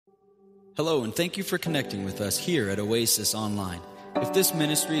Hello, and thank you for connecting with us here at Oasis Online. If this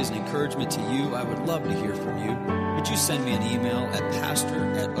ministry is an encouragement to you, I would love to hear from you. Would you send me an email at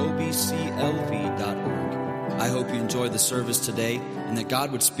pastor@obclv.org. I hope you enjoyed the service today and that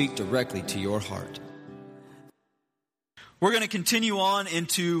God would speak directly to your heart. We're going to continue on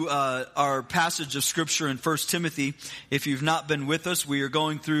into our passage of Scripture in 1 Timothy. If you've not been with us, we are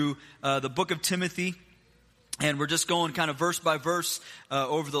going through the book of Timothy. And we're just going kind of verse by verse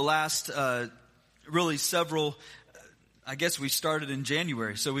over the last really several, I guess we started in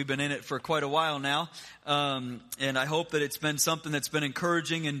January, so we've been in it for quite a while now. And I hope that it's been something that's been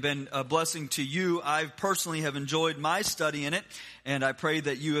encouraging and been a blessing to you. I personally have enjoyed my study in it, and I pray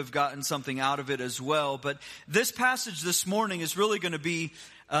that you have gotten something out of it as well. But this passage this morning is really going to be,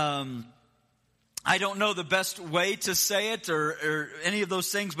 I don't know the best way to say it or any of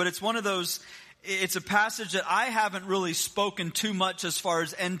those things, but it's one of those. It's a passage that I haven't really spoken too much as far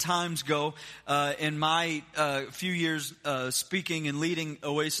as end times go in my few years speaking and leading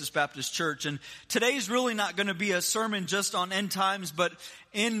Oasis Baptist Church. And today's really not going to be a sermon just on end times, but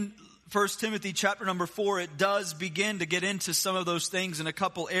in 1 Timothy chapter number 4, it does begin to get into some of those things in a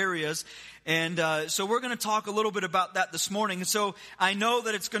couple areas. And so we're going to talk a little bit about that this morning. And so I know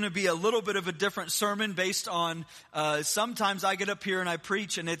that it's going to be a little bit of a different sermon based on sometimes I get up here and I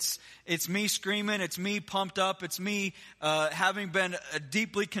preach and it's me screaming, it's me pumped up, it's me having been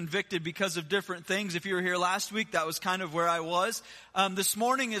deeply convicted because of different things. If you were here last week, that was kind of where I was. This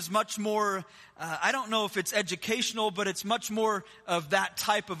morning is much more, I don't know if it's educational, but it's much more of that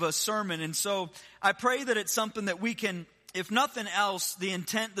type of a sermon. And so I pray that it's something that we can, if nothing else, the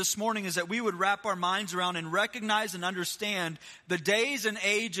intent this morning is that we would wrap our minds around and recognize and understand the days and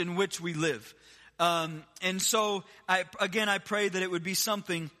age in which we live. And so, I pray that it would be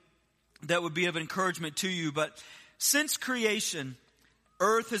something that would be of encouragement to you. But since creation,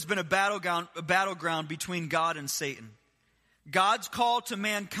 earth has been a battleground between God and Satan. God's call to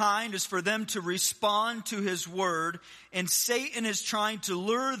mankind is for them to respond to His word, and Satan is trying to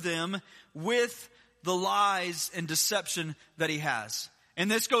lure them with the lies and deception that he has.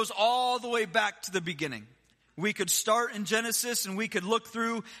 And this goes all the way back to the beginning. We could start in Genesis and we could look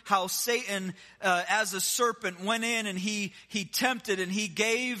through how Satan, as a serpent, went in and he tempted and he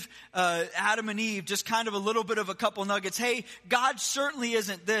gave Adam and Eve just kind of a little bit of a couple nuggets. Hey, God certainly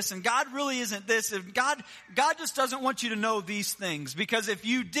isn't this, and God really isn't this. And God just doesn't want you to know these things, because if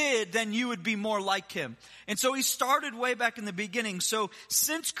you did, then you would be more like Him. And so he started way back in the beginning. So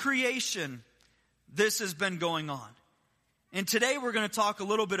since creation, this has been going on. And today we're going to talk a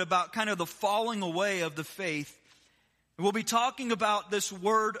little bit about kind of the falling away of the faith. We'll be talking about this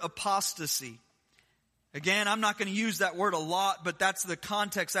word apostasy. Again, I'm not going to use that word a lot, but that's the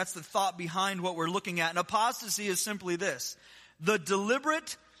context, that's the thought behind what we're looking at. And apostasy is simply this: the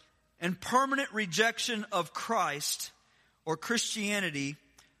deliberate and permanent rejection of Christ or Christianity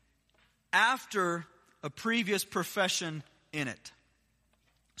after a previous profession in it.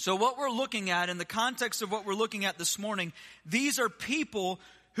 So what we're looking at, in the context of what we're looking at this morning, these are people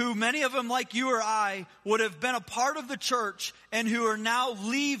who, many of them like you or I, would have been a part of the church and who are now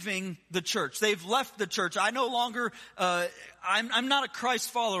leaving the church. They've left the church. I no longer, I'm not a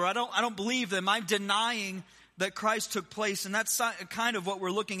Christ follower. I don't believe them. I'm denying that Christ took place. And that's kind of what we're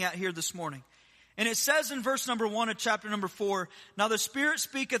looking at here this morning. And it says in verse number 1 of chapter number 4, "Now the Spirit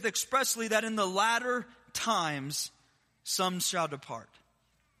speaketh expressly that in the latter times some shall depart."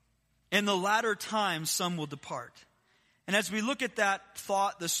 In the latter times, some will depart. And as we look at that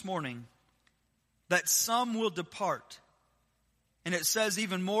thought this morning, that some will depart, and it says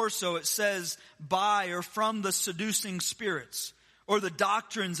even more so, it says by or from the seducing spirits, or the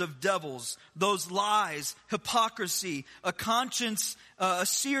doctrines of devils, those lies, hypocrisy, a conscience, a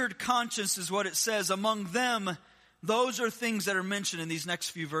seared conscience is what it says. Among them, those are things that are mentioned in these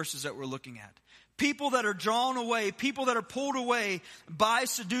next few verses that we're looking at. People that are drawn away, people that are pulled away by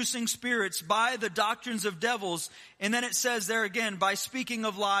seducing spirits, by the doctrines of devils. And then it says there again, by speaking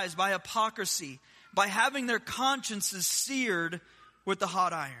of lies, by hypocrisy, by having their consciences seared with the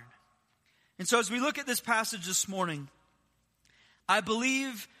hot iron. And so as we look at this passage this morning, I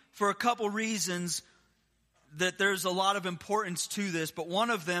believe for a couple reasons that there's a lot of importance to this, but one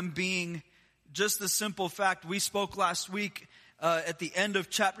of them being just the simple fact we spoke last week at the end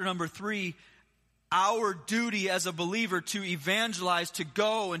of chapter number 3, our duty as a believer to evangelize, to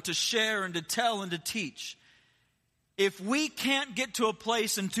go and to share and to tell and to teach. If we can't get to a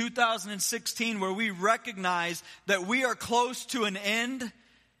place in 2016 where we recognize that we are close to an end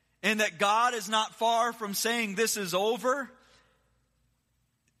and that God is not far from saying this is over,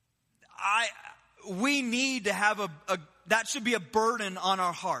 we need to have that should be a burden on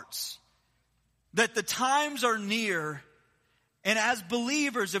our hearts. that the times are near. And as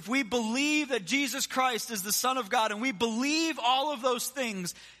believers, if we believe that Jesus Christ is the Son of God and we believe all of those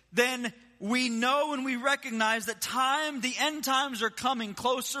things, then we know and we recognize that the end times are coming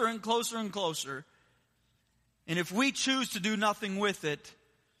closer and closer and closer. And if we choose to do nothing with it,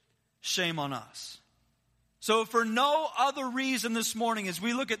 shame on us. So for no other reason this morning, as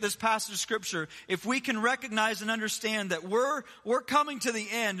we look at this passage of Scripture, if we can recognize and understand that we're coming to the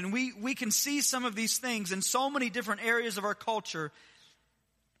end, and we can see some of these things in so many different areas of our culture,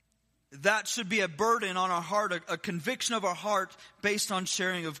 that should be a burden on our heart, a conviction of our heart based on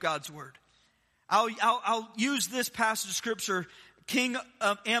sharing of God's Word. I'll use this passage of Scripture, King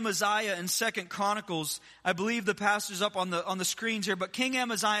Amaziah in 2 Chronicles. I believe the passage is up on the screens here, but King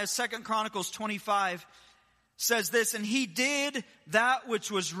Amaziah, 2 Chronicles 25, says this, and he did that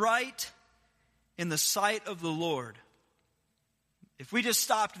which was right in the sight of the Lord. If we just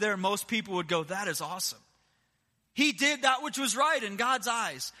stopped there, most people would go, that is awesome. He did that which was right in God's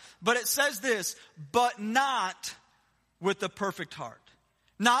eyes. But it says this, but not with the perfect heart.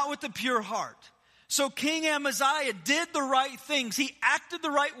 Not with the pure heart. So King Amaziah did the right things. He acted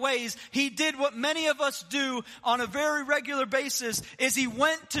the right ways. He did what many of us do on a very regular basis, is he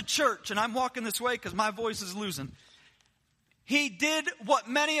went to church. And I'm walking this way because my voice is losing. He did what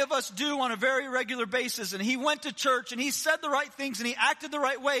many of us do on a very regular basis. And he went to church and he said the right things and he acted the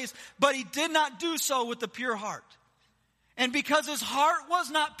right ways. But he did not do so with the pure heart. And because his heart was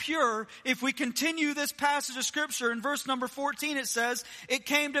not pure, if we continue this passage of Scripture, in verse number 14 it says, it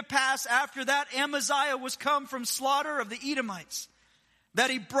came to pass after that Amaziah was come from slaughter of the Edomites, that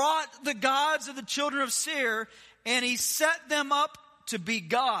he brought the gods of the children of Seir, and he set them up to be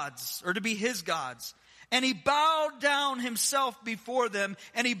gods, or to be his gods. And he bowed down himself before them,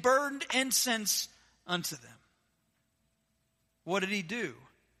 and he burned incense unto them. What did he do?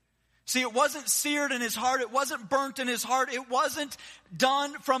 See, it wasn't seared in his heart. It wasn't burnt in his heart. It wasn't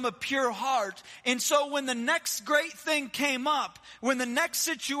done from a pure heart. And so when the next great thing came up, when the next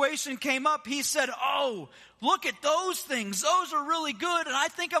situation came up, he said, oh, look at those things. Those are really good. And I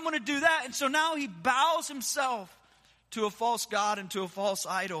think I'm going to do that. And so now he bows himself to a false god and to a false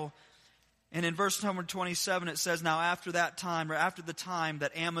idol. And in verse number 27, it says, now after that time, or after the time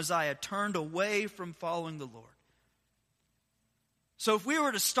that Amaziah turned away from following the Lord. So if we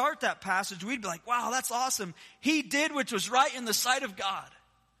were to start that passage, we'd be like, wow, that's awesome. He did which was right in the sight of God.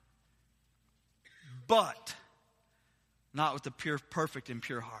 But not with the pure, perfect and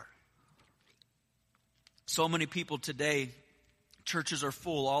pure heart. So many people today, churches are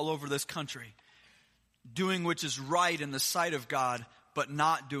full all over this country, doing which is right in the sight of God, but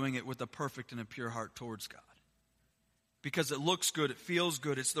not doing it with a perfect and a pure heart towards God. Because it looks good, it feels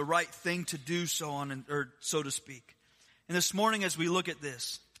good, it's the right thing to do, or so to speak. And this morning as we look at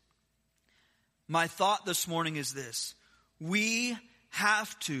this, my thought this morning is this. We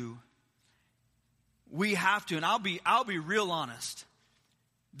have to, and I'll be real honest.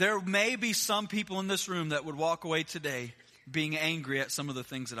 There may be some people in this room that would walk away today being angry at some of the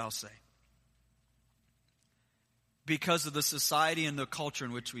things that I'll say. Because of the society and the culture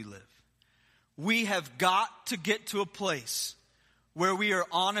in which we live. We have got to get to a place where we are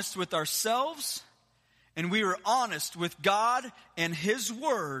honest with ourselves and we are honest with God and His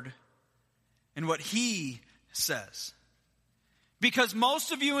Word and what He says. Because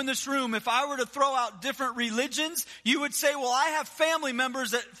most of you in this room, if I were to throw out different religions, you would say, well, I have family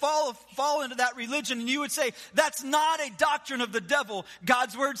members that fall into that religion. And you would say, that's not a doctrine of the devil.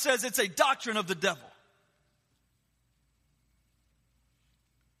 God's Word says it's a doctrine of the devil.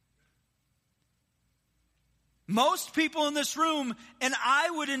 Most people in this room, and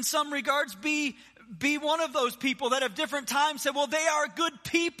I would in some regards be one of those people that have different times said, well, they are good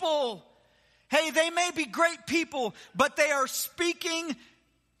people. Hey, they may be great people, but they are speaking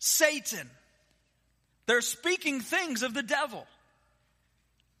Satan. They're speaking things of the devil.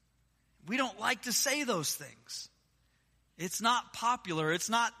 We don't like to say those things. It's not popular. It's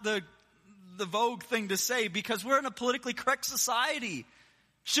not the vogue thing to say because we're in a politically correct society.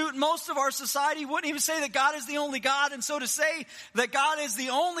 Shoot, most of our society wouldn't even say that God is the only God. And so to say that God is the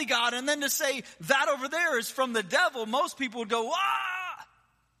only God and then to say that over there is from the devil, most people would go, ah!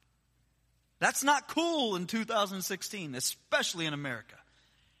 That's not cool in 2016, especially in America.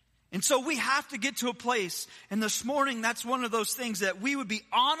 And so we have to get to a place, and this morning that's one of those things that we would be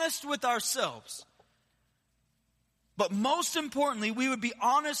honest with ourselves. But most importantly, we would be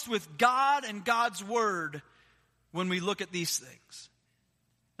honest with God and God's Word when we look at these things.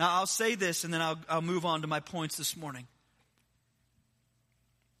 Now, I'll say this and then I'll move on to my points this morning.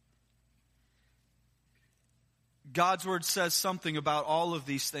 God's word says something about all of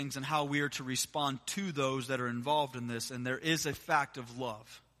these things and how we are to respond to those that are involved in this, and there is a fact of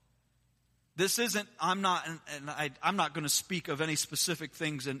love. This isn't, I'm not going to speak of any specific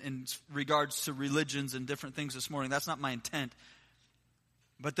things in regards to religions and different things this morning. That's not my intent.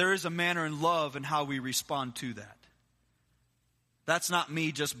 But there is a manner in love in how we respond to that. That's not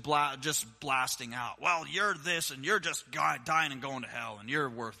me just blasting out. Well, you're this and you're just dying and going to hell and you're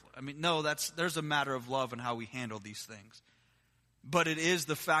worthless. I mean, no, there's a matter of love and how we handle these things. But it is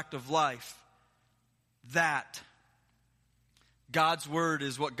the fact of life that God's word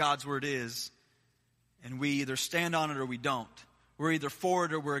is what God's word is, and we either stand on it or we don't. We're either for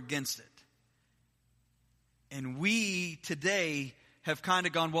it or we're against it. And we today have kind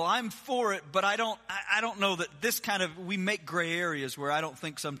of gone, well, I'm for it, but I don't know that this kind of, we make gray areas where I don't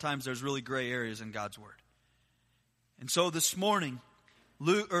think sometimes there's really gray areas in God's word. And so this morning,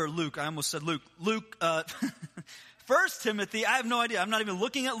 Luke, 1 Timothy, I have no idea. I'm not even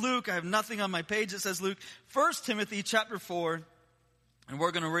looking at Luke. I have nothing on my page that says Luke. 1 Timothy chapter 4, and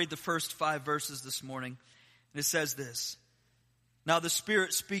we're going to read the first 5 verses this morning. And it says this: Now the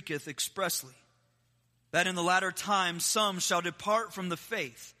Spirit speaketh expressly, that in the latter times some shall depart from the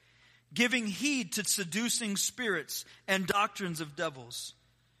faith, giving heed to seducing spirits and doctrines of devils,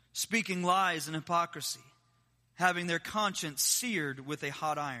 speaking lies and hypocrisy, having their conscience seared with a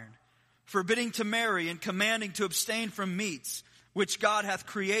hot iron, forbidding to marry and commanding to abstain from meats, which God hath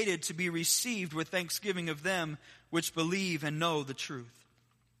created to be received with thanksgiving of them which believe and know the truth.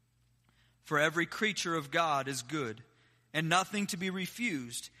 For every creature of God is good, and nothing to be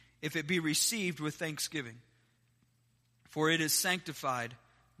refused, if it be received with thanksgiving. For it is sanctified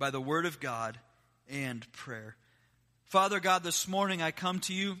by the word of God and prayer. Father God, this morning I come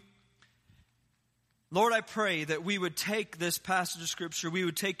to you. Lord, I pray that we would take this passage of Scripture, we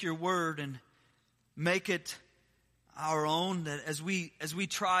would take your word and make it our own, that as we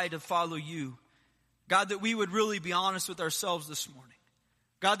try to follow you, God, that we would really be honest with ourselves this morning.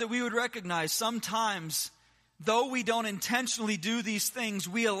 God, that we would recognize sometimes, though we don't intentionally do these things,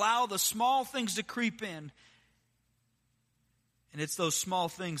 we allow the small things to creep in. And it's those small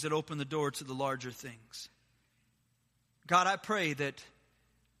things that open the door to the larger things. God, I pray that,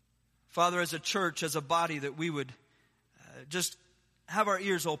 Father, as a church, as a body, that we would just have our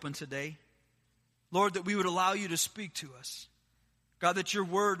ears open today. Lord, that we would allow you to speak to us. God, that your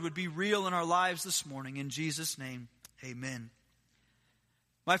word would be real in our lives this morning. In Jesus' name, amen.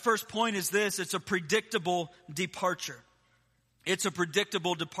 My first point is this: it's a predictable departure. It's a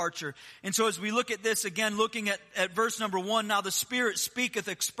predictable departure. And so as we look at this again, looking at verse number 1, now the Spirit speaketh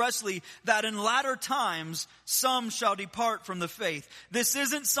expressly that in latter times some shall depart from the faith. This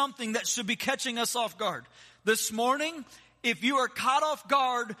isn't something that should be catching us off guard. This morning, if you are caught off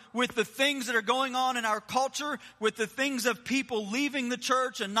guard with the things that are going on in our culture, with the things of people leaving the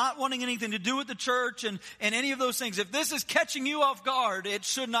church and not wanting anything to do with the church and any of those things, if this is catching you off guard, it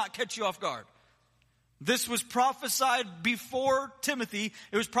should not catch you off guard. This was prophesied before Timothy.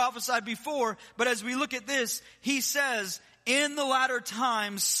 It was prophesied before. But as we look at this, he says, in the latter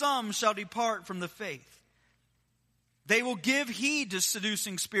times, some shall depart from the faith. They will give heed to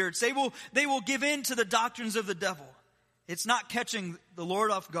seducing spirits. They will give in to the doctrines of the devil. It's not catching the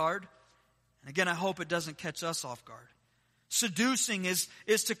Lord off guard. And again, I hope it doesn't catch us off guard. Seducing is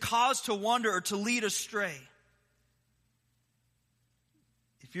to cause to wander or to lead astray.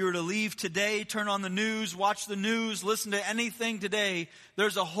 If you were to leave today, turn on the news, watch the news, listen to anything today,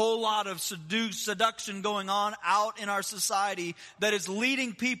 there's a whole lot of seduction going on out in our society that is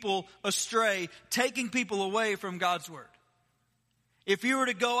leading people astray, taking people away from God's word. If you were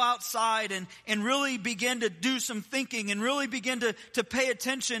to go outside and really begin to do some thinking and really begin to pay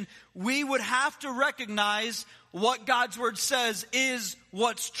attention, we would have to recognize what God's word says is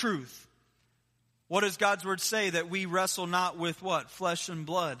what's truth. What does God's word say? That we wrestle not with what? Flesh and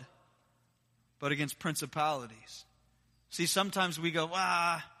blood, but against principalities. See, sometimes we go,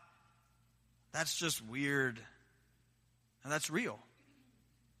 that's just weird. And that's real.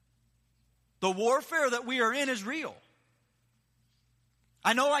 The warfare that we are in is real.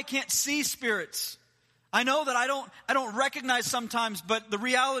 I know I can't see spirits. I know that I don't recognize sometimes, but the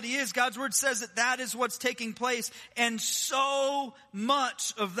reality is God's word says that is what's taking place. And so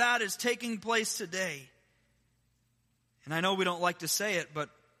much of that is taking place today. And I know we don't like to say it, but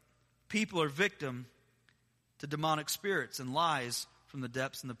people are victim to demonic spirits and lies from the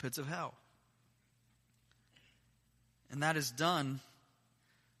depths and the pits of hell. And that is done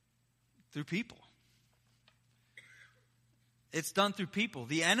through people. It's done through people.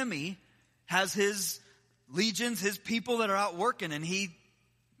 The enemy has his legions, his people that are out working, and he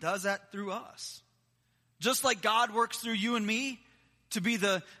does that through us. Just like God works through you and me to be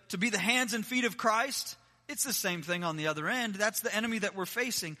the hands and feet of Christ, it's the same thing on the other end. That's the enemy that we're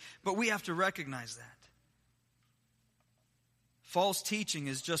facing, but we have to recognize that. False teaching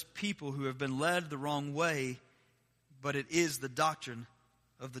is just people who have been led the wrong way, but it is the doctrine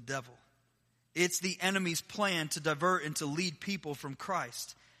of the devil. It's the enemy's plan to divert and to lead people from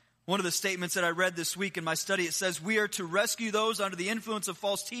Christ. One of the statements that I read this week in my study, it says, we are to rescue those under the influence of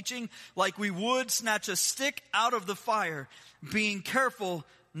false teaching like we would snatch a stick out of the fire, being careful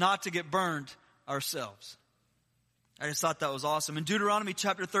not to get burned ourselves. I just thought that was awesome. In Deuteronomy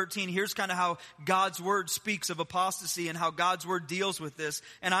chapter 13, here's kind of how God's word speaks of apostasy and how God's word deals with this.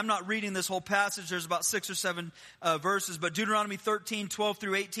 And I'm not reading this whole passage. There's about 6 or 7 verses. But Deuteronomy 13, 12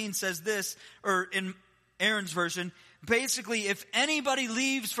 through 18 says this, or in Aaron's version, basically, if anybody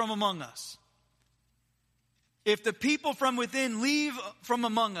leaves from among us, if the people from within leave from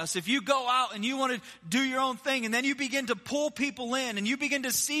among us, if you go out and you want to do your own thing and then you begin to pull people in and you begin to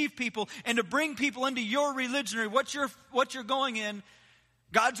deceive people and to bring people into your religion or what you're going in,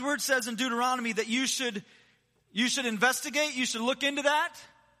 God's word says in Deuteronomy that you should investigate, you should look into that,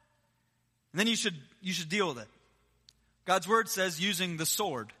 and then you should deal with it. God's word says using the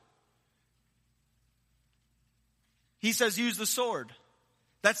sword. He says use the sword.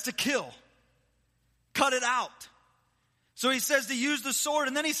 That's to kill. Cut it out. So he says to use the sword,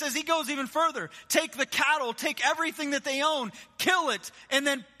 and then he says he goes even further. Take the cattle, take everything that they own, kill it, and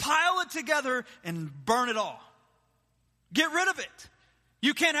then pile it together and burn it all. Get rid of it.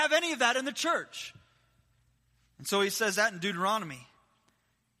 You can't have any of that in the church. And so he says that in Deuteronomy.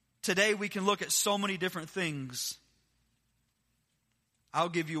 Today we can look at so many different things. I'll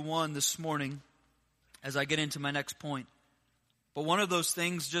give you one this morning as I get into my next point. But one of those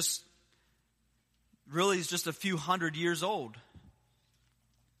things just really is just a few hundred years old.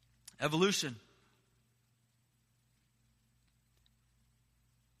 Evolution.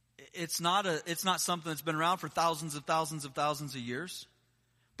 It's not something that's been around for thousands of years.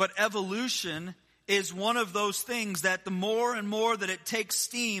 But evolution is one of those things that the more and more that it takes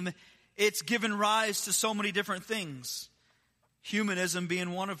steam, it's given rise to so many different things. Humanism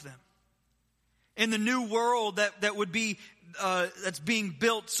being one of them. In the new world that would be that's being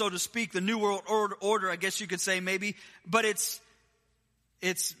built, so to speak, the new world order, I guess you could say maybe, but it's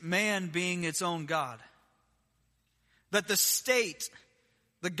man being its own God. That the state,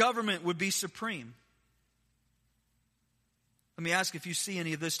 the government would be supreme. Let me ask if you see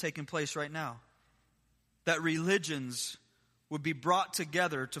any of this taking place right now. That religions would be brought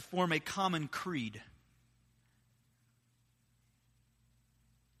together to form a common creed.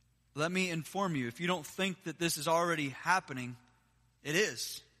 Let me inform you, if you don't think that this is already happening, it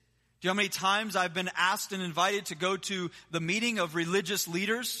is. Do you know how many times I've been asked and invited to go to the meeting of religious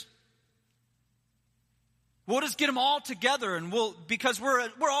leaders? We'll just get them all together and because we're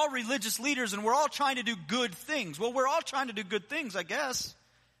all religious leaders and we're all trying to do good things. Well, we're all trying to do good things, I guess.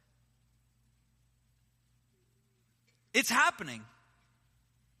 It's happening.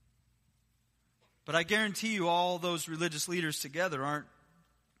 But I guarantee you all those religious leaders together aren't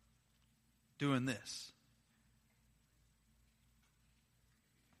doing this.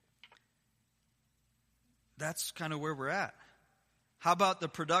 That's kind of where we're at. How about the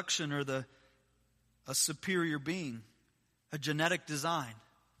production or a superior being, a genetic design?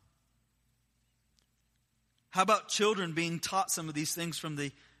 How about children being taught some of these things from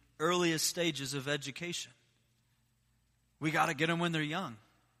the earliest stages of education? We got to get them when they're young.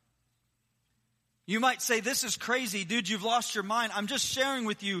 You might say, this is crazy, dude, you've lost your mind. I'm just sharing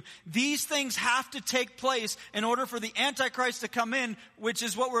with you, these things have to take place in order for the Antichrist to come in, which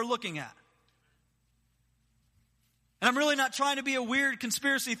is what we're looking at. And I'm really not trying to be a weird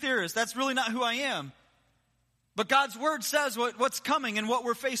conspiracy theorist. That's really not who I am. But God's word says what's coming and what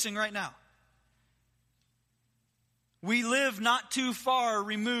we're facing right now. We live not too far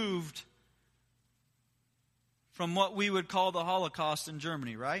removed from what we would call the Holocaust in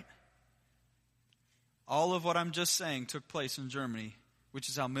Germany, right? All of what I'm just saying took place in Germany, which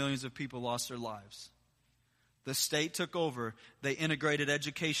is how millions of people lost their lives. The state took over. They integrated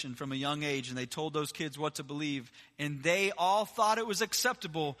education from a young age, and they told those kids what to believe. And they all thought it was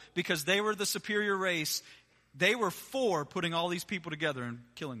acceptable because they were the superior race. They were for putting all these people together and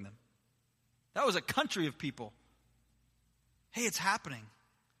killing them. That was a country of people. Hey, it's happening.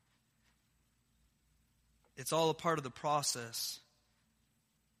 It's all a part of the process.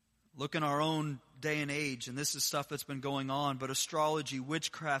 Look in our own day and age, and this is stuff that's been going on, but astrology,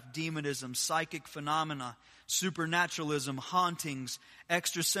 witchcraft, demonism, psychic phenomena, supernaturalism, hauntings,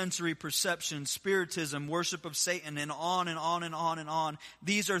 extrasensory perception, spiritism, worship of Satan, and on and on and on and on.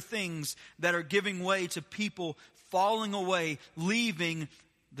 These are things that are giving way to people falling away, leaving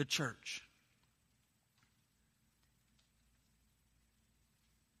the church.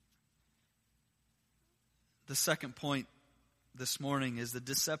 The second point this morning is the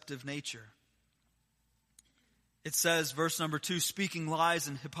deceptive nature. It says, verse number 2, speaking lies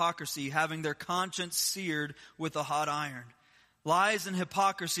and hypocrisy, having their conscience seared with a hot iron. Lies and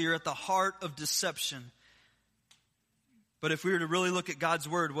hypocrisy are at the heart of deception. But if we were to really look at God's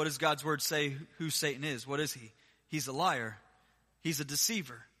word, what does God's word say who Satan is? What is he? He's a liar. He's a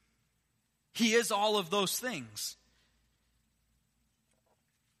deceiver. He is all of those things.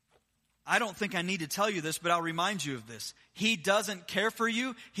 I don't think I need to tell you this, but I'll remind you of this. He doesn't care for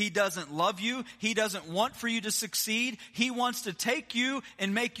you. He doesn't love you. He doesn't want for you to succeed. He wants to take you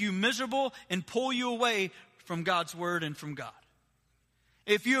and make you miserable and pull you away from God's word and from God.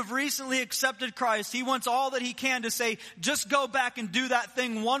 If you have recently accepted Christ, He wants all that He can to say, just go back and do that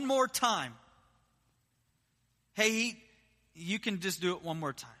thing one more time. Hey, you can just do it one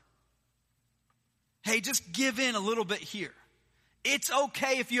more time. Hey, just give in a little bit here. It's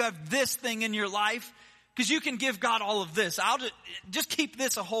okay if you have this thing in your life, because you can give God all of this. I'll just keep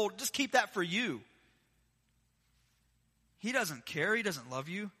this a hold. Just keep that for you. He doesn't care. He doesn't love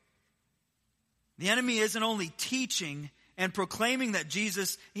you. The enemy isn't only teaching and proclaiming that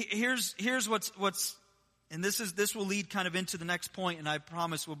Jesus. Here's what's, and this will lead kind of into the next point, and I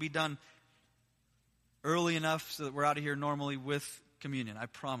promise we'll be done early enough so that we're out of here normally with communion. I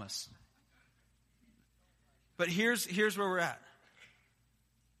promise. But here's where we're at.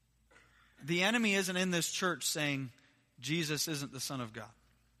 The enemy isn't in this church saying Jesus isn't the Son of God.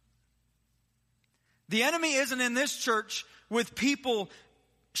 The enemy isn't in this church with people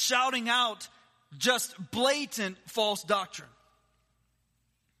shouting out just blatant false doctrine.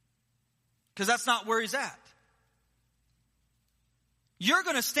 Because that's not where he's at. You're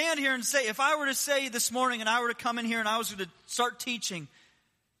going to stand here and say, if I were to say this morning and I were to come in here and I was going to start teaching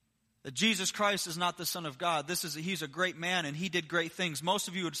that Jesus Christ is not the Son of God, He's a great man and He did great things, most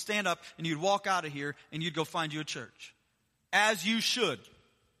of you would stand up and you'd walk out of here and you'd go find you a church. As you should.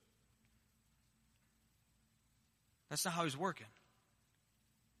 That's not how He's working.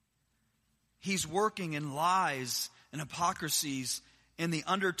 He's working in lies and hypocrisies in the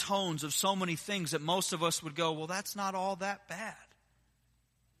undertones of so many things that most of us would go, well, that's not all that bad.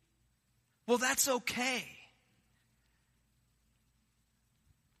 Well, that's okay.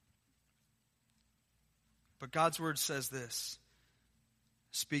 But God's word says this,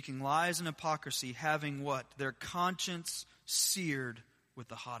 speaking lies and hypocrisy, having what? Their conscience seared with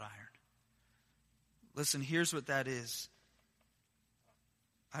the hot iron. Listen, here's what that is.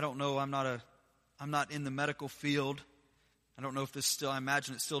 I don't know, I'm not in the medical field. I don't know if I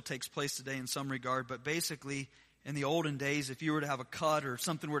imagine it still takes place today in some regard, but basically, in the olden days, if you were to have a cut or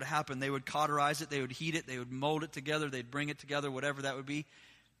something were to happen, they would cauterize it, they would heat it, they would mold it together, they'd bring it together, whatever that would be.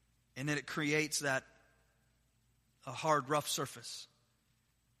 And then it creates a hard, rough surface.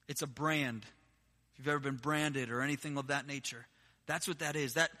 It's a brand. If you've ever been branded or anything of that nature, that's what that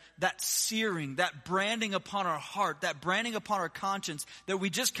is. That searing, that branding upon our heart, that branding upon our conscience, that we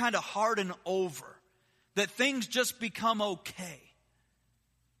just kind of harden over, that things just become okay.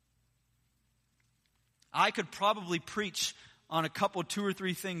 I could probably preach on a couple, 2 or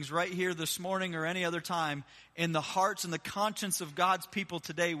 3 things right here this morning or any other time, and the hearts and the conscience of God's people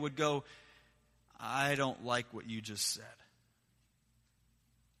today would go, I don't like what you just said.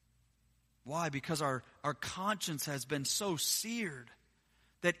 Why? Because our conscience has been so seared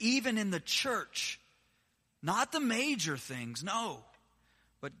that even in the church, not the major things, no.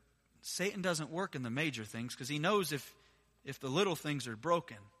 But Satan doesn't work in the major things because he knows if the little things are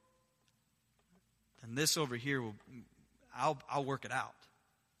broken, then this over here, I'll work it out.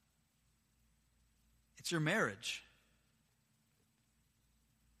 It's your marriage.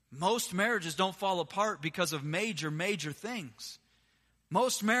 Most marriages don't fall apart because of major things.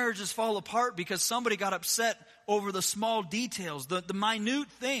 Most marriages fall apart because somebody got upset over the small details, the minute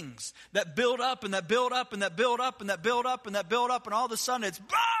things that build up and that build up and that build up and that build up and that build up, and all of a sudden it's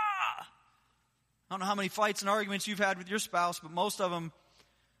bah! I don't know how many fights and arguments you've had with your spouse, but most of them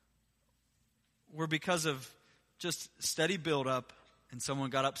were because of just steady build up and someone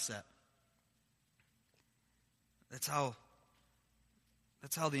got upset. That's how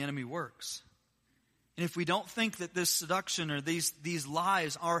the enemy works. And if we don't think that this seduction or these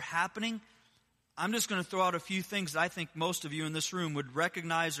lies are happening, I'm just going to throw out a few things that I think most of you in this room would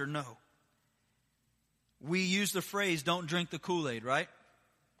recognize or know. we use the phrase, don't drink the Kool-Aid, right?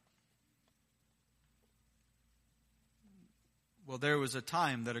 Well, there was a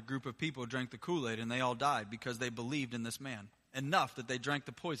time that a group of people drank the Kool-Aid and they all died because they believed in this man enough that they drank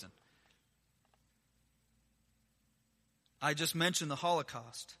the poison. I just mentioned the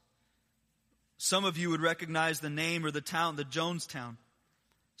Holocaust. Some of you would recognize the name or the town, the Jonestown.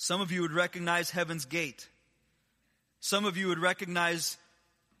 Some of you would recognize Heaven's Gate. Some of you would recognize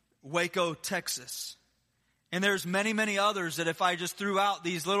Waco, Texas. And there's many, many others that if I just threw out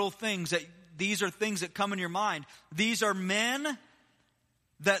these little things, that these are things that come in your mind. These are men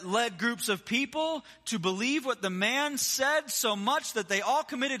that led groups of people to believe what the man said so much that they all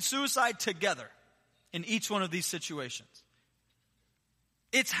committed suicide together in each one of these situations.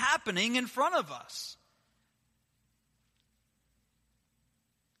 It's happening in front of us.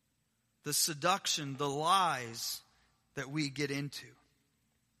 The seduction, the lies that we get into.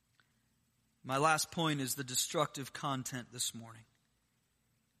 My last point is the destructive content this morning.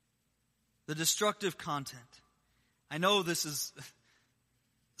 The destructive content. I know this is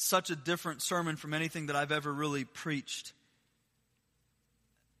such a different sermon from anything that I've ever really preached.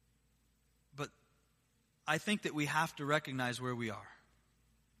 But I think that we have to recognize where we are.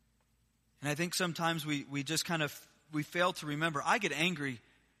 And I think sometimes we just kind of, we fail to remember. I get angry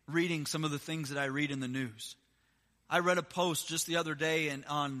reading some of the things that I read in the news. I read a post just the other day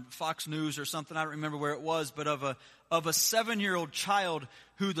on Fox News or something, I don't remember where it was, but of a 7-year-old child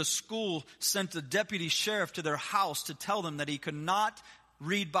who the school sent a deputy sheriff to their house to tell them that he could not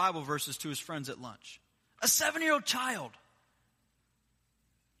read Bible verses to his friends at lunch. A 7-year-old child.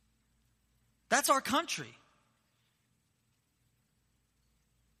 That's our country.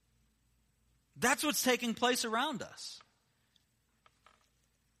 That's what's taking place around us.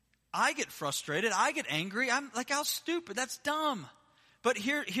 I get frustrated. I get angry. I'm like, how stupid. That's dumb. But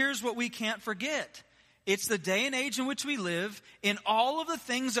here's what we can't forget. It's the day and age in which we live. In all of the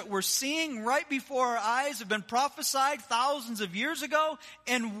things that we're seeing right before our eyes have been prophesied thousands of years ago.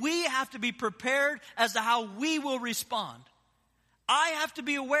 And we have to be prepared as to how we will respond. I have to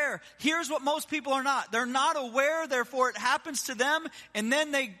be aware. Here's what most people are not. They're not aware, therefore it happens to them. And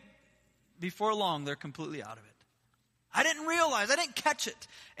then before long, they're completely out of it. I didn't realize, I didn't catch it.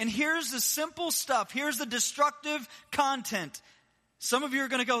 And here's the simple stuff. Here's the destructive content. Some of you are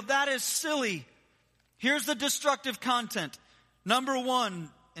going to go, that is silly. Here's the destructive content. Number 1,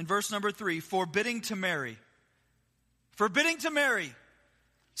 in verse number 3, forbidding to marry. Forbidding to marry.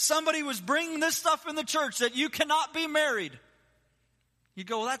 Somebody was bringing this stuff in the church that you cannot be married. You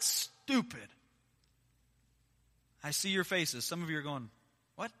go, well, that's stupid. I see your faces. Some of you are going,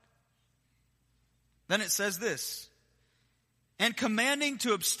 what? Then it says this. And commanding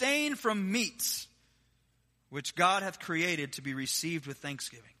to abstain from meats, which God hath created to be received with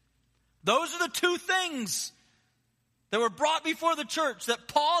thanksgiving. Those are the two things that were brought before the church that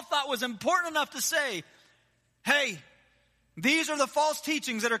Paul thought was important enough to say, hey, these are the false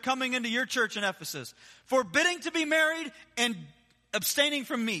teachings that are coming into your church in Ephesus. Forbidding to be married and abstaining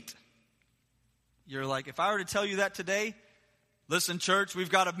from meat. You're like, if I were to tell you that today, listen, church,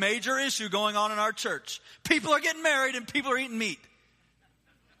 we've got a major issue going on in our church. People are getting married and people are eating meat.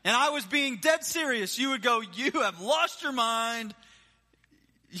 And I was being dead serious. You would go, you have lost your mind.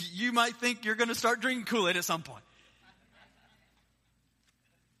 You might think you're going to start drinking Kool-Aid at some point.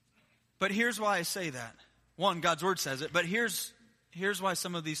 But here's why I say that. One, God's Word says it, but here's why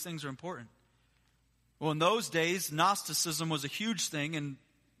some of these things are important. Well, in those days, Gnosticism was a huge thing, and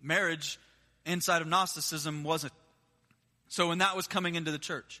marriage inside of Gnosticism wasn't. So when that was coming into the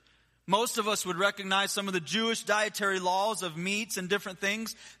church, most of us would recognize some of the Jewish dietary laws of meats and different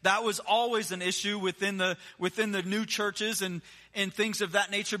things. That was always an issue within the new churches and things of that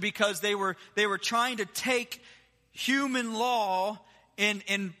nature, because they were trying to take human law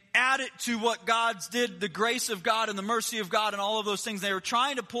and add it to what God's did, the grace of God and the mercy of God and all of those things. They were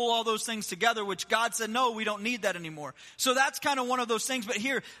trying to pull all those things together, which God said, no, we don't need that anymore. So that's kind of one of those things. But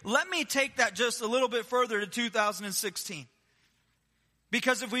here, let me take that just a little bit further to 2016.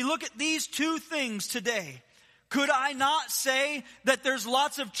 Because if we look at these two things today, could I not say that there's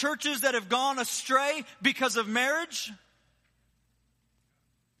lots of churches that have gone astray because of marriage?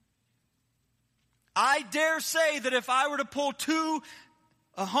 I dare say that if I were to pull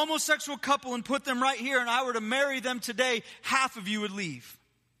a homosexual couple and put them right here and I were to marry them today, half of you would leave.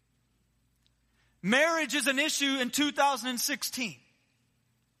 Marriage is an issue in 2016.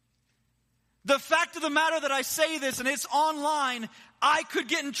 The fact of the matter that I say this and it's online, I could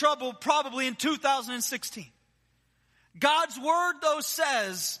get in trouble probably in 2016. God's Word, though,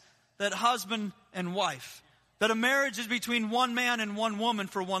 says that husband and wife, that a marriage is between one man and one woman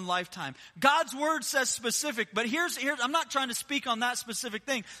for one lifetime. God's word says specific, but here's I'm not trying to speak on that specific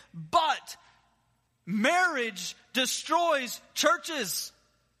thing, but marriage destroys churches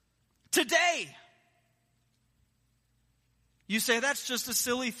today. You say that's just a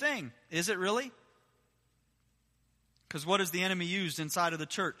silly thing. Is it really? Because what has the enemy used inside of the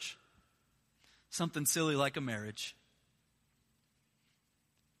church? Something silly like a marriage.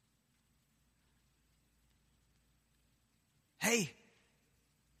 Hey,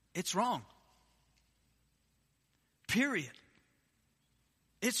 it's wrong. Period.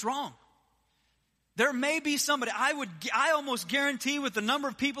 It's wrong. There may be somebody, I almost guarantee with the number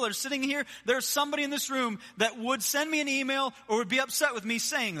of people that are sitting here, there's somebody in this room that would send me an email or would be upset with me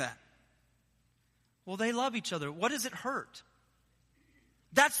saying that. Well, they love each other. What does it hurt?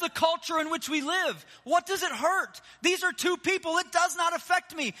 That's the culture in which we live. What does it hurt? These are two people. It does not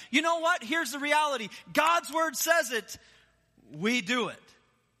affect me. You know what? Here's the reality. God's word says it. We do it.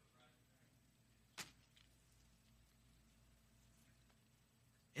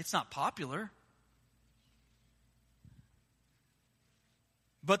 It's not popular.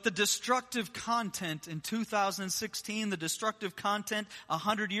 But the destructive content in 2016, the destructive content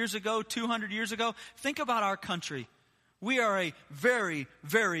 100 years ago, 200 years ago, think about our country. We are a very,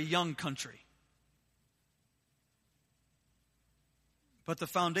 very young country. But the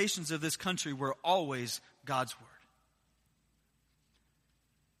foundations of this country were always God's word.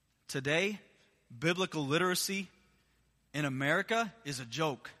 Today, biblical literacy in America is a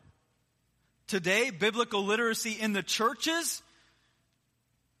joke. Today, biblical literacy in the churches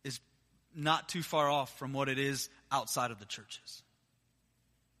is not too far off from what it is outside of the churches.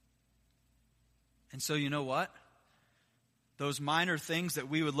 And so you know what? Those minor things that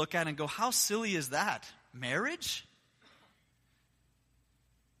we would look at and go, how silly is that? Marriage?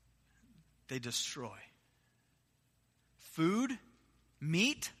 They destroy. Food?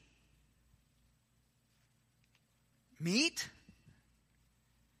 Meat? Meat?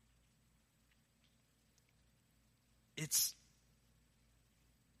 It's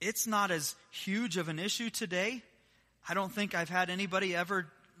not as huge of an issue today. I don't think I've had anybody ever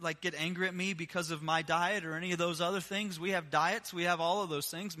get angry at me because of my diet or any of those other things. We have diets. We have all of those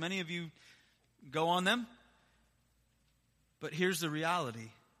things. Many of you go on them. But here's the reality.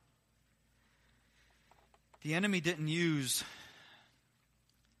 The enemy didn't use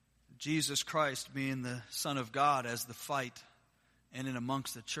Jesus Christ being the Son of God as the fight and in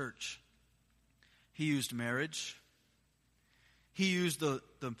amongst the church. He used marriage. He used the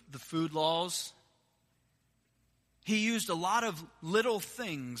food laws. He used a lot of little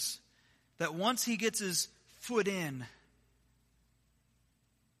things that once he gets his foot in,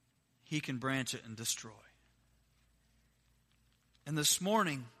 he can branch it and destroy. And this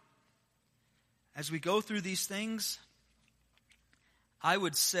morning, as we go through these things, I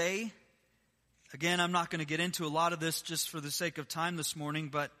would say, again, I'm not going to get into a lot of this just for the sake of time this morning,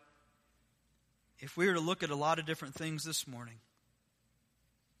 but if we were to look at a lot of different things this morning,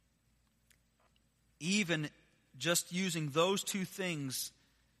 even just using those two things,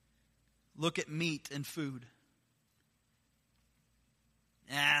 look at meat and food.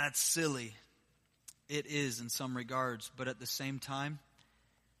 That's silly. It is in some regards, but at the same time,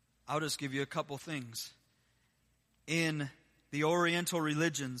 I'll just give you a couple things. In the Oriental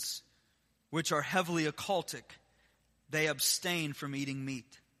religions, which are heavily occultic, they abstain from eating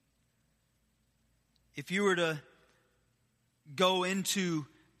meat. If you were to go into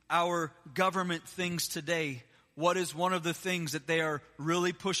our government things today, what is one of the things that they are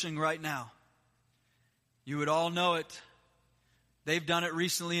really pushing right now? You would all know it. They've done it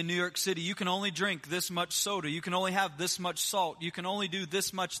recently in New York City. You can only drink this much soda. You can only have this much salt. You can only do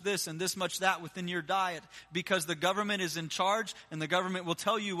this much this and this much that within your diet because the government is in charge and the government will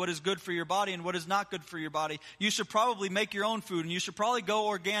tell you what is good for your body and what is not good for your body. You should probably make your own food and you should probably go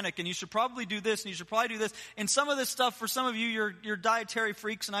organic and you should probably do this and you should probably do this. And some of this stuff, for some of you, you're dietary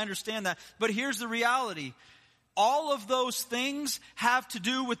freaks and I understand that. But here's the reality. All of those things have to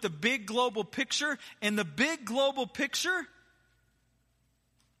do with the big global picture, and the big global picture,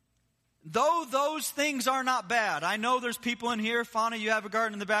 though those things are not bad. I know there's people in here, Fauna, you have a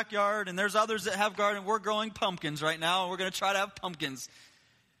garden in the backyard, and there's others that have garden. We're growing pumpkins right now, and we're going to try to have pumpkins.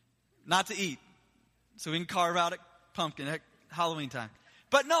 Not to eat. So we can carve out a pumpkin at Halloween time.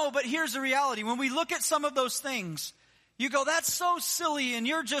 But here's the reality. When we look at some of those things, you go, that's so silly, and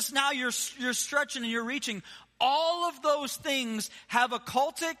you're stretching and you're reaching. All of those things have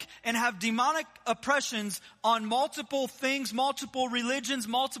occultic and have demonic oppressions on multiple things, multiple religions,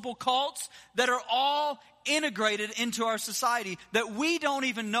 multiple cults that are all integrated into our society that we don't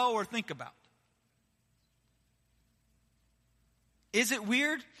even know or think about. Is it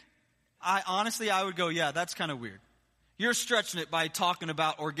weird? I would go, yeah, that's kind of weird. You're stretching it by talking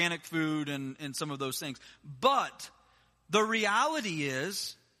about organic food and some of those things. But the reality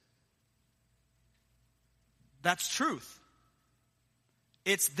is, that's truth.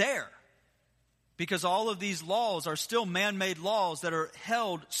 It's there. Because all of these laws are still man-made laws that are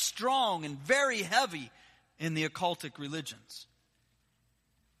held strong and very heavy in the occultic religions.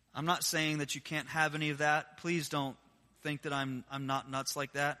 I'm not saying that you can't have any of that. Please don't think that I'm not nuts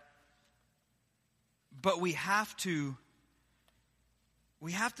like that. But we have to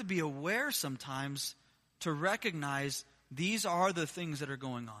be aware sometimes to recognize these are the things that are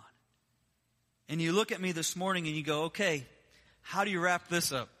going on. And you look at me this morning and you go, okay, how do you wrap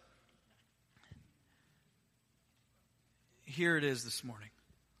this up? Here it is this morning.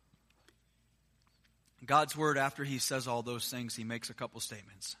 God's word, after he says all those things, he makes a couple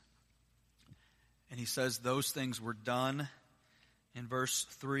statements. And he says those things were done in verse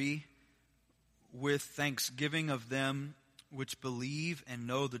 3 with thanksgiving of them which believe and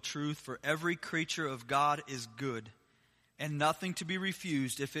know the truth. For every creature of God is good, and nothing to be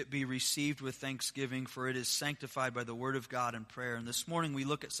refused if it be received with thanksgiving, for it is sanctified by the word of God and prayer. And this morning we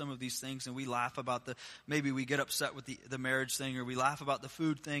look at some of these things and we laugh about maybe we get upset with the marriage thing, or we laugh about the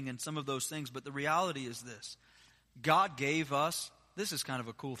food thing and some of those things. But the reality is this: God gave us, this is kind of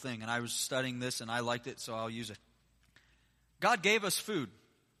a cool thing, and I was studying this and I liked it, so I'll use it. God gave us food.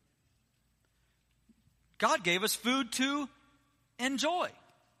 God gave us food to enjoy.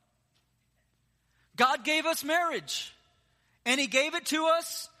 God gave us marriage. And he gave it to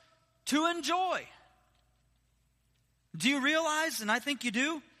us to enjoy. Do you realize, and I think you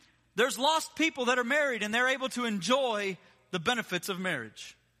do, there's lost people that are married and they're able to enjoy the benefits of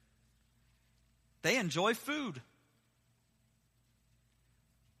marriage. They enjoy food.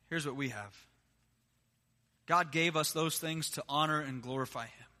 Here's what we have. God gave us those things to honor and glorify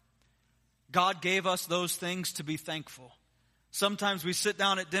him. God gave us those things to be thankful. Sometimes we sit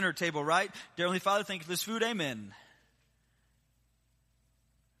down at dinner table, right? Dear Heavenly Father, thank you for this food, amen.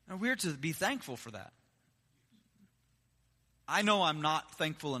 And we're to be thankful for that. I know I'm not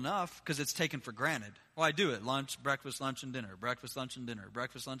thankful enough because it's taken for granted. Well, I do it. Lunch, breakfast, lunch, and dinner. Breakfast, lunch, and dinner.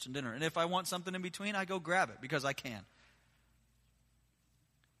 Breakfast, lunch, and dinner. And if I want something in between, I go grab it because I can.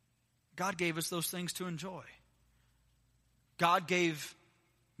 God gave us those things to enjoy. God gave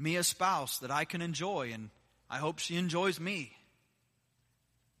me a spouse that I can enjoy, and I hope she enjoys me.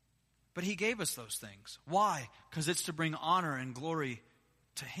 But he gave us those things. Why? Because it's to bring honor and glory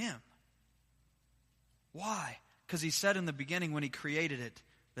to him. Why? Because he said in the beginning when he created it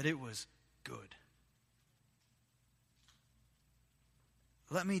that it was good.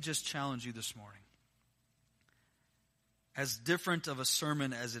 Let me just challenge you this morning. As different of a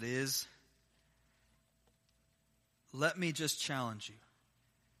sermon as it is, let me just challenge you.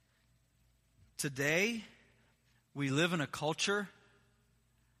 Today, we live in a culture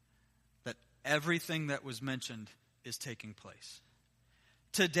that everything that was mentioned is taking place.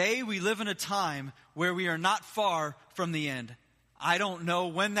 Today, we live in a time where we are not far from the end. I don't know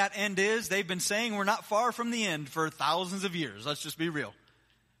when that end is. They've been saying we're not far from the end for thousands of years. Let's just be real.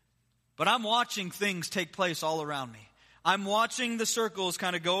 But I'm watching things take place all around me. I'm watching the circles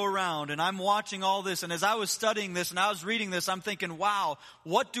kind of go around, and I'm watching all this. And as I was studying this and I was reading this, I'm thinking, wow,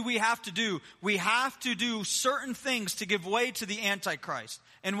 what do we have to do? We have to do certain things to give way to the Antichrist.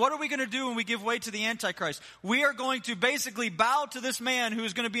 And what are we going to do when we give way to the Antichrist? We are going to basically bow to this man who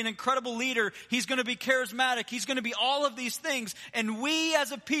is going to be an incredible leader. He's going to be charismatic. He's going to be all of these things. And we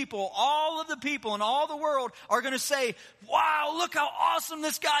as a people, all of the people in all the world are going to say, wow, look how awesome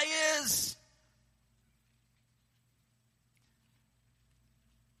this guy is.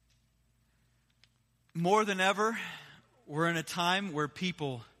 More than ever, we're in a time where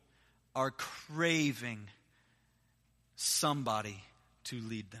people are craving somebody to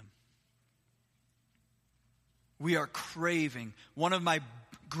lead them. We are craving. One of my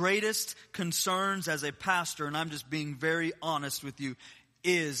greatest concerns as a pastor, and I'm just being very honest with you,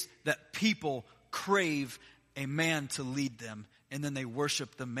 is that people crave a man to lead them, and then they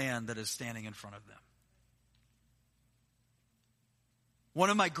worship the man that is standing in front of them. One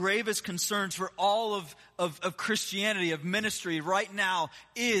of my gravest concerns for all of Christianity, of ministry right now,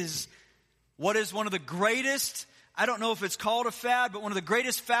 is what is one of the greatest, I don't know if it's called a fad, but one of the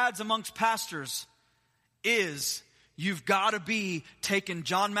greatest fads amongst pastors is you've got to be taking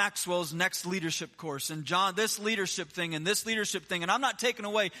John Maxwell's next leadership course and this leadership thing and this leadership thing. And I'm not taking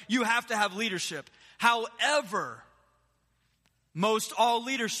away, you have to have leadership. However, most all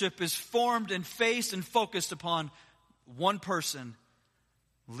leadership is formed and faced and focused upon one person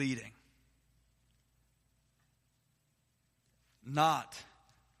leading. not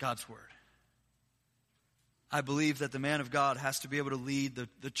God's word. I believe that the man of God has to be able to lead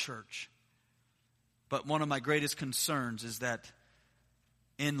the church. But one of my greatest concerns is that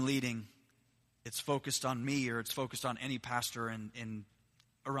in leading, it's focused on me or it's focused on any pastor in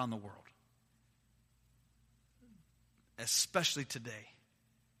around the world. Especially today.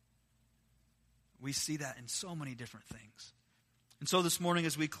 We see that in so many different things. And so this morning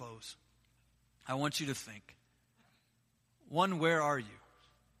as we close, I want you to think. One, where are you?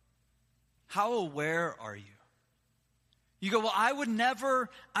 How aware are you? You go, well, I would never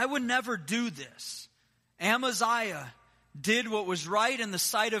do this. Amaziah did what was right in the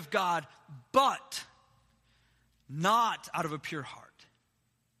sight of God, but not out of a pure heart.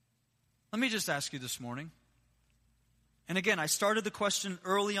 Let me just ask you this morning. And again, I started the question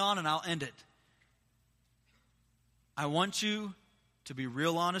early on and I'll end it. I want you to be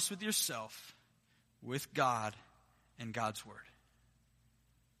real honest with yourself, with God, and God's word.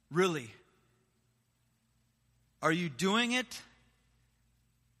 Really. Are you doing it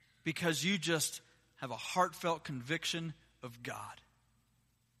because you just have a heartfelt conviction of God?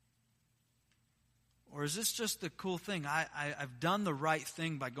 Or is this just the cool thing? I've done the right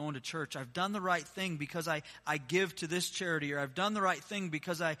thing by going to church. I've done the right thing because I give to this charity. Or I've done the right thing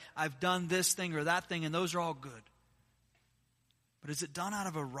because I've done this thing or that thing, and those are all good. But is it done out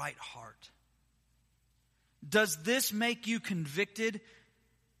of a right heart? Does this make you convicted?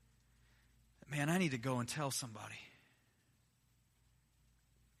 Man, I need to go and tell somebody.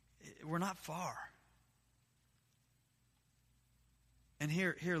 We're not far. And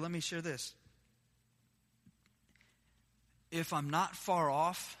here, let me share this. If I'm not far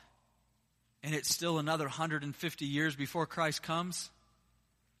off, and it's still another 150 years before Christ comes,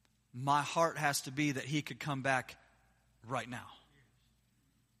 my heart has to be that he could come back right now.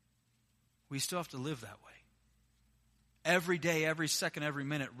 We still have to live that way. Every day, every second, every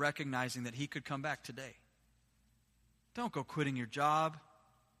minute, recognizing that he could come back today. Don't go quitting your job.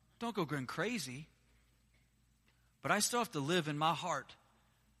 Don't go going crazy. But I still have to live in my heart.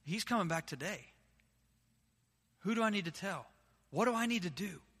 He's coming back today. Who do I need to tell? What do I need to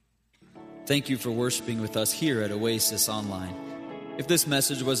do? Thank you for worshiping with us here at Oasis Online. If this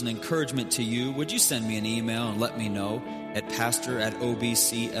message was an encouragement to you, would you send me an email and let me know at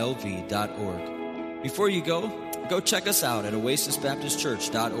pastor@obclv.org. Before you go check us out at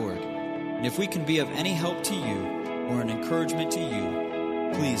oasisbaptistchurch.org. And if we can be of any help to you or an encouragement to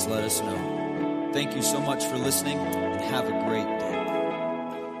you, please let us know. Thank you so much for listening and have a great day.